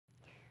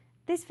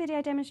This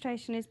video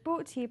demonstration is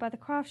brought to you by the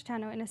Crafts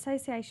channel in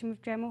association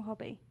with Dremel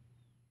Hobby.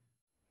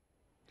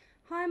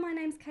 Hi, my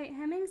name's Kate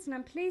Hemmings and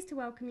I'm pleased to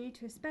welcome you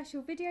to a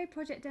special video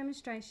project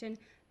demonstration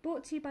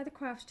brought to you by the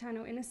Crafts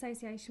channel in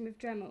association with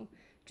Dremel.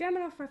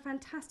 Dremel offer a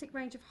fantastic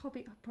range of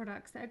hobby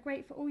products that are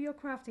great for all your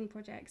crafting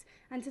projects,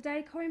 and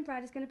today Corinne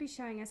Brad is going to be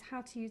showing us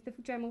how to use the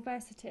Dremel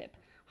VersaTip.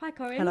 Hi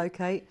Corinne. Hello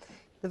Kate.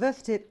 The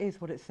VersaTip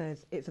is what it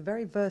says. It's a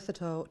very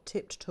versatile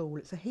tipped tool.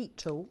 It's a heat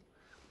tool.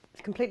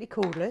 It's completely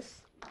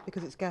cordless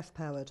because it's gas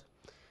powered.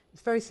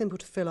 It's very simple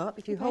to fill up.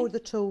 If you hold the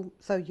tool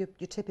so your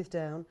tip is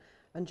down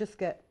and just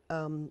get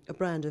a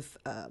brand of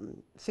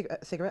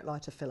cigarette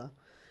lighter filler.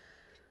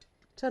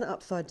 Turn it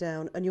upside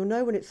down and you'll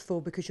know when it's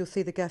full because you'll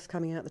see the gas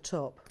coming out the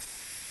top.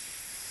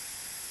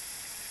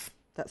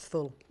 That's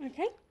full.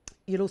 Okay.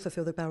 You'll also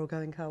feel the barrel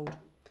going cold.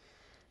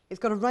 It's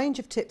got a range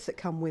of tips that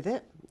come with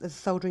it. There's a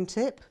soldering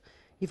tip.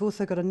 You've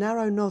also got a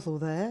narrow nozzle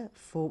there,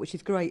 which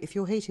is great if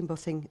you're heat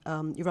embossing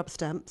your rubber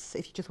stamps.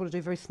 If you just want to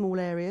do very small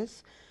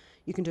areas,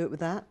 you can do it with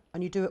that.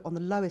 And you do it on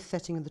the lowest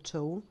setting of the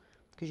tool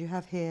because you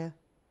have here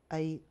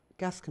a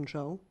gas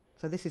control.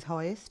 So this is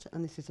highest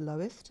and this is the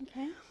lowest.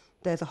 Okay.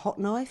 There's a hot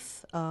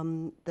knife.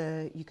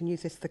 You can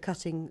use this for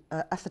cutting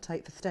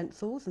acetate for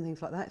stencils and things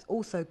like that. It's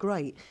also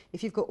great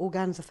if you've got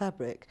organza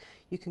fabric.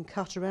 You can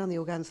cut around the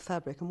organza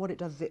fabric, and what it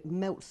does is it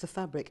melts the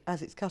fabric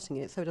as it's cutting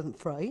it, so it doesn't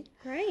fray.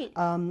 Great.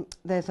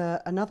 There's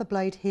another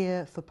blade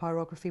here for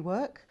pyrography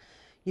work.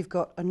 You've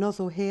got a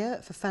nozzle here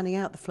for fanning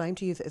out the flame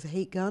to use it as a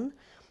heat gun.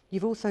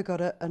 You've also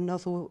got a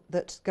nozzle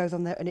that goes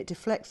on there and it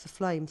deflects the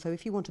flame. So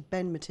if you want to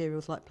bend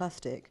materials like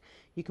plastic,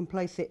 you can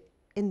place it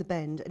in the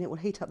bend and it will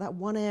heat up that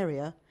one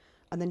area,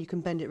 and then you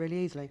can bend it really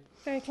easily.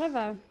 Very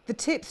clever. The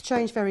tips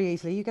change very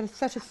easily. You get a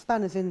set of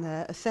spanners in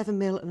there, a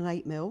 7mm and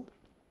an 8mm.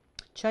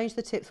 Change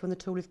the tips when the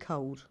tool is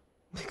cold,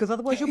 because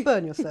otherwise you'll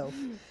burn yourself.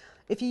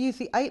 If you use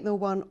the 8mm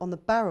one on the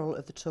barrel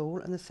of the tool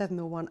and the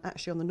 7mm one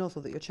actually on the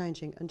nozzle that you're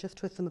changing, and just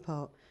twist them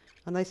apart,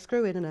 and they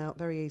screw in and out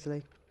very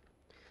easily.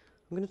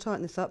 I'm going to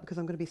tighten this up because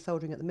I'm going to be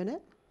soldering at the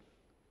minute.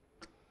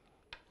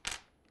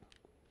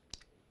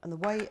 And the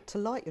way to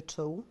light your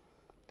tool,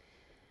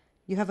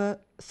 you have a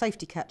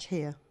safety catch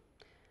here.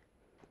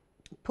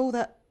 Pull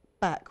that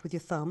back with your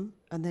thumb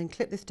and then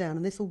clip this down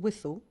and this will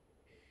whistle.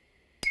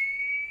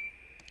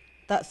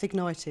 That's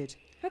ignited.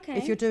 Okay.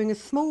 If you're doing a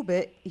small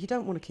bit, you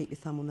don't want to keep your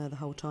thumb on there the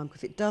whole time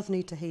because it does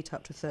need to heat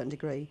up to a certain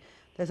degree.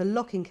 There's a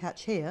locking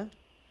catch here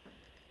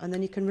and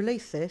then you can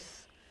release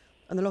this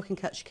and the locking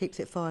catch keeps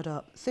it fired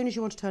up. As soon as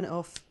you want to turn it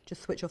off,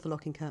 just switch off the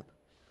locking cap.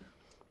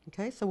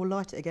 Okay, so we'll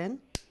light it again.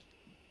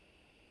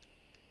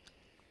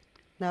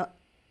 Now,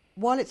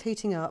 while it's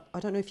heating up, I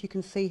don't know if you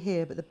can see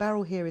here, but the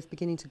barrel here is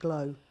beginning to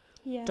glow.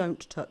 Yeah.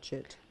 Don't touch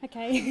it.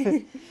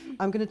 Okay.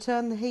 I'm going to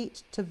turn the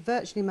heat to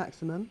virtually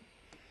maximum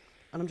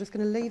and I'm just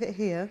going to leave it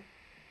here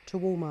to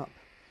warm up.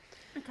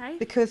 Okay.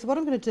 Because what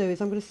I'm going to do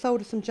is I'm going to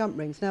solder some jump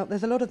rings. Now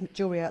there's a lot of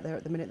jewellery out there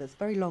at the minute that's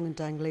very long and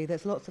dangly.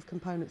 There's lots of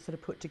components that are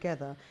put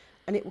together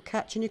and it will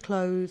catch in your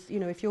clothes.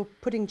 You know, if you're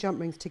putting jump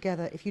rings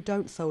together, if you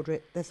don't solder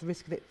it, there's the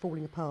risk of it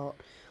falling apart.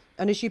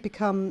 And as you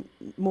become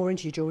more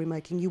into your jewellery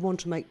making, you want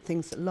to make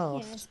things that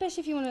last. Yeah,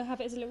 especially if you want to have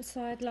it as a little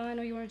sideline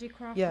or you want to do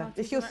craft parties.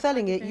 If you're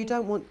selling it, you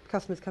don't want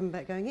customers coming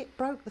back going, it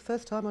broke the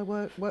first time I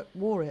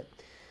wore it.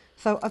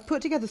 So I've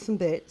put together some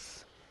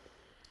bits.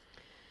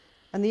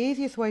 And the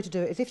easiest way to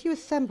do it is if you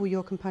assemble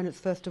your components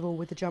first of all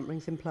with the jump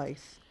rings in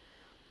place,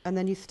 and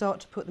then you start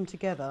to put them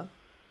together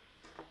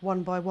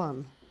one by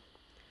one.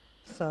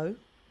 So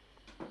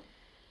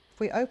if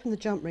we open the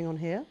jump ring on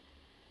here,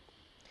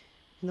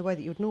 in the way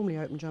that you would normally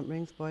open jump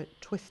rings by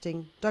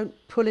twisting, don't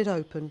pull it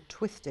open,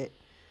 twist it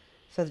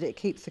so that it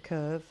keeps the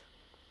curve,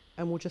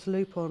 and we'll just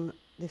loop on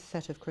this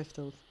set of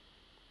crystals.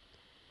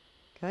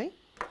 Okay?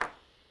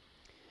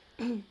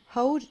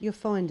 Hold your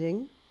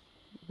finding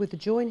with the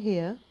join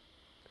here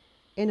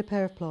in a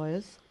pair of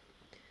pliers,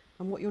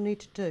 and what you'll need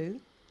to do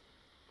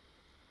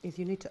is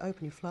you need to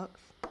open your flux.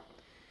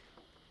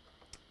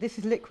 This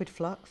is liquid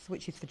flux,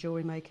 which is for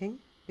jewellery making,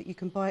 but you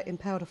can buy it in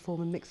powder form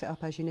and mix it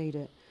up as you need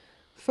it.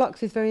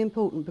 Flux is very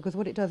important because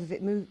what it does is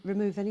it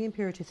removes any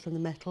impurities from the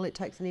metal, it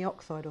takes any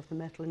oxide off the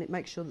metal, and it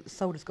makes sure that the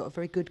solder's got a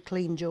very good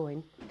clean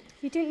join.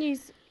 You didn't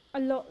use a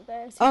lot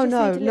there,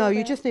 so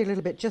you just need a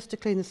little bit just to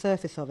clean the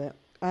surface of it.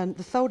 And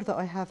the solder that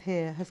I have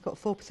here has got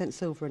 4%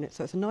 silver in it,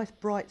 so it's a nice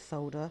bright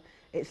solder,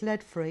 it's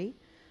lead free,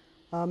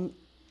 and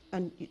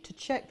to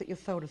check that your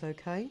solder's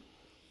okay,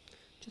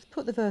 just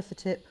put the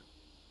VersaTip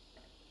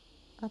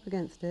up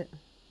against it.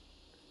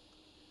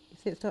 You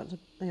see it's starting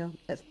to,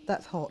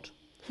 that's hot.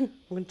 I'm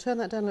going to turn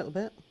that down a little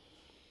bit.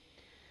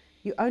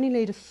 You only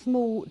need a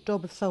small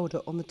dab of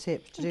solder on the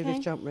tip to do this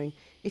jump ring.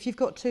 If you've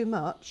got too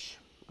much,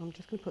 I'm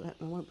just going to put that,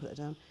 I won't put that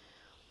down.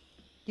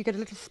 You get a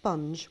little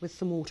sponge with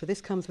some water.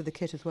 This comes with the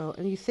kit as well,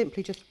 and you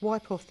simply just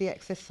wipe off the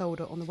excess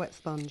solder on the wet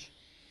sponge.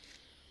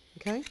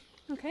 Okay?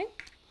 Okay.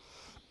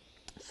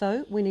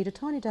 So we need a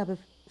tiny dab of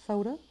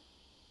solder,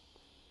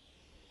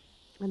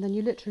 and then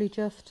you literally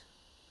just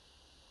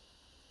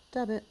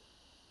dab it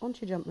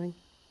onto your jump ring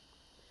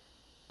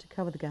to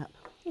cover the gap.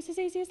 It's as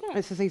easy as that?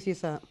 It's as easy as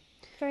that.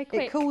 Very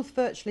quick. It cools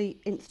virtually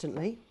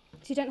instantly.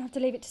 So you don't have to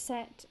leave it to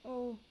set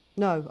or...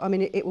 No, I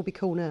mean it will be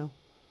cool now.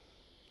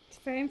 It's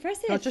very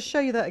impressive. I'll just show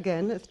you that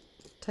again. Let's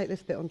take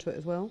this bit onto it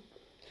as well.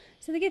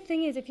 So the good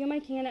thing is if you're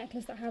making a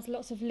necklace that has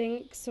lots of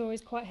links or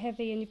is quite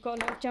heavy and you've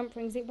got a lot of jump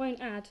rings, it won't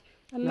add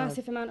a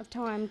massive amount of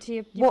time to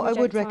your What I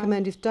would time.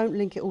 recommend is don't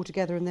link it all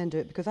together and then do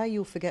it, because A,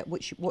 you'll forget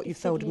what you've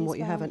soldered and what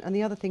you haven't. And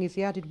the other thing is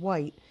the added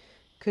weight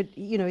could,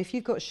 you know, if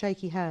you've got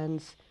shaky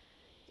hands,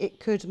 it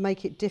could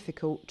make it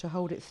difficult to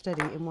hold it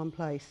steady in one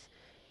place.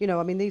 You know,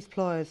 I mean, these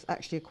pliers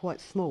actually are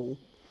quite small.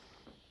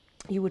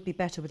 You would be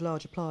better with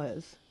larger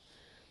pliers.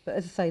 But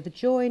as I say, the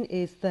join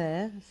is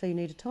there, so you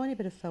need a tiny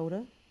bit of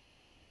solder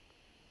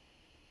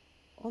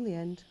on the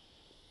end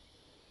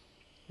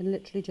and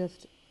literally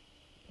just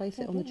place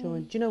it on the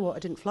join. Do you know what? I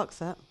didn't flux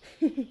that.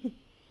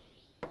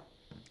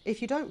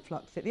 If you don't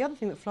flux it, the other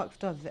thing that flux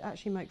does is it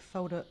actually makes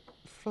solder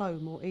flow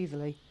more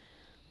easily.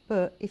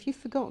 But if you've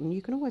forgotten,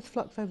 you can always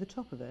flux over the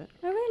top of it.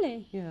 Oh,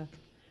 really? Yeah.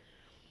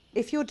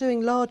 If you're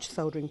doing large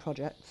soldering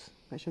projects,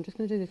 actually I'm just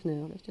going to do this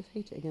now. Let's just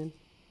heat it again.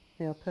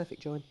 Yeah,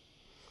 perfect join.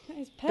 That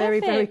is perfect. Very,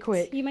 very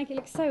quick. You make it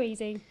look so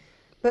easy.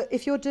 But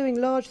if you're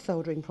doing large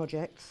soldering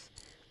projects,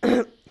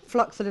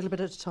 flux a little bit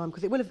at a time,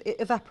 because it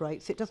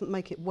evaporates, it doesn't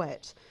make it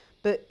wet,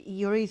 but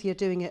you're easier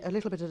doing it a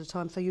little bit at a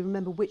time so you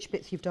remember which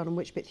bits you've done and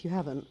which bits you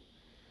haven't.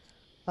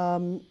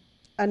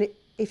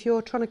 If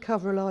you're trying to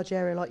cover a large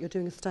area, like you're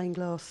doing a stained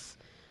glass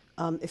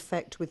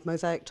effect with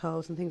mosaic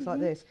tiles and things like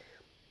this,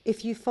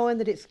 if you find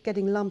that it's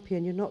getting lumpy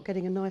and you're not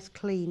getting a nice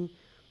clean,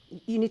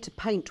 you need to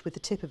paint with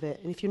the tip of it,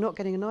 and if you're not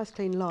getting a nice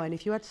clean line,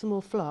 if you add some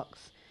more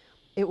flux,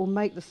 it will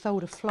make the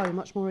solder flow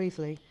much more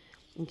easily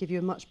and give you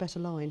a much better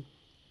line.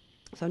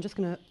 So I'm just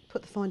going to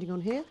put the finding on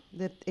here,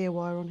 the ear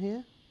wire on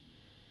here.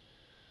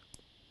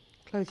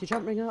 Close your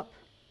jump ring up.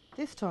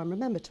 This time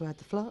remember to add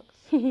the flux.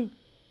 And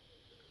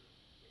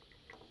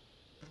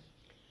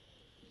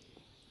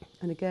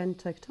again,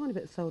 take a tiny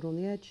bit of solder on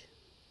the edge.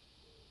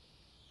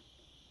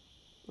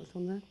 What's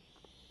on there?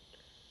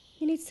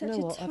 You need such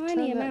a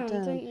tiny amount,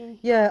 don't you?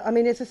 Yeah, I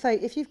mean, as I say,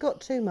 if you've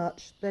got too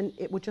much, then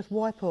it would just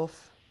wipe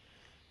off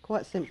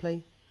quite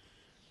simply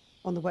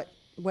on the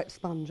wet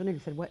sponge. I nearly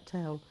said wet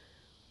towel.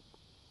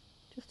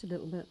 Just a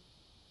little bit.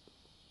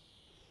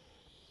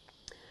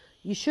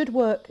 You should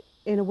work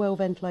in a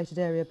well-ventilated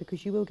area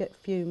because you will get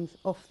fumes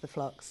off the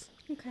flux.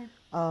 Okay.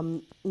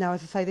 Now,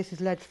 as I say, this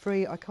is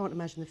lead-free. I can't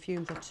imagine the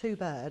fumes are too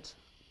bad,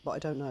 but I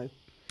don't know.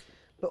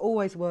 But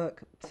always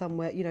work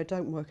somewhere, you know,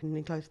 don't work in an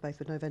enclosed space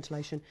with no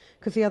ventilation.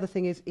 Because the other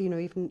thing is, you know,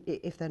 even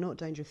if they're not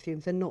dangerous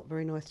fumes, they're not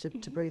very nice to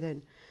breathe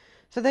in.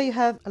 So there you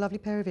have a lovely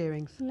pair of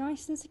earrings.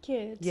 Nice and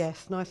secured.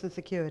 Yes, nice and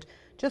secured.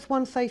 Just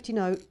one safety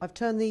note, I've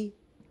turned the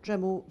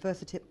Dremel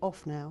Versatip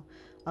off now.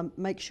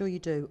 Make sure you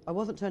do. I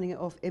wasn't turning it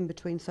off in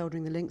between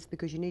soldering the links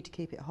because you need to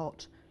keep it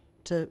hot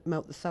to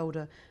melt the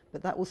solder,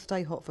 but that will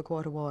stay hot for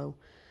quite a while.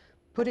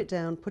 Put it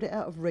down, put it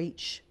out of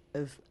reach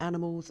of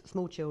animals,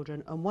 small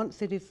children, and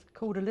once it is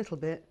cooled a little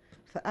bit,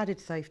 for added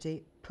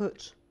safety,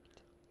 put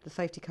the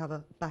safety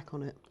cover back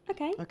on it.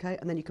 Okay. Okay,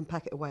 and then you can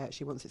pack it away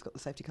actually once it's got the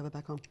safety cover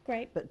back on.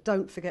 Great. But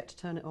don't forget to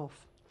turn it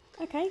off.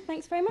 Okay,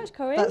 thanks very much,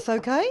 Corinne. That's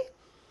okay.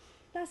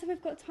 That's all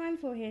we've got time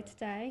for here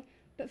today.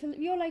 But for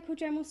your local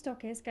Dremel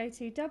stockist, go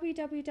to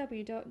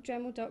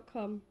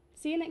www.dremel.com.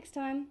 See you next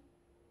time.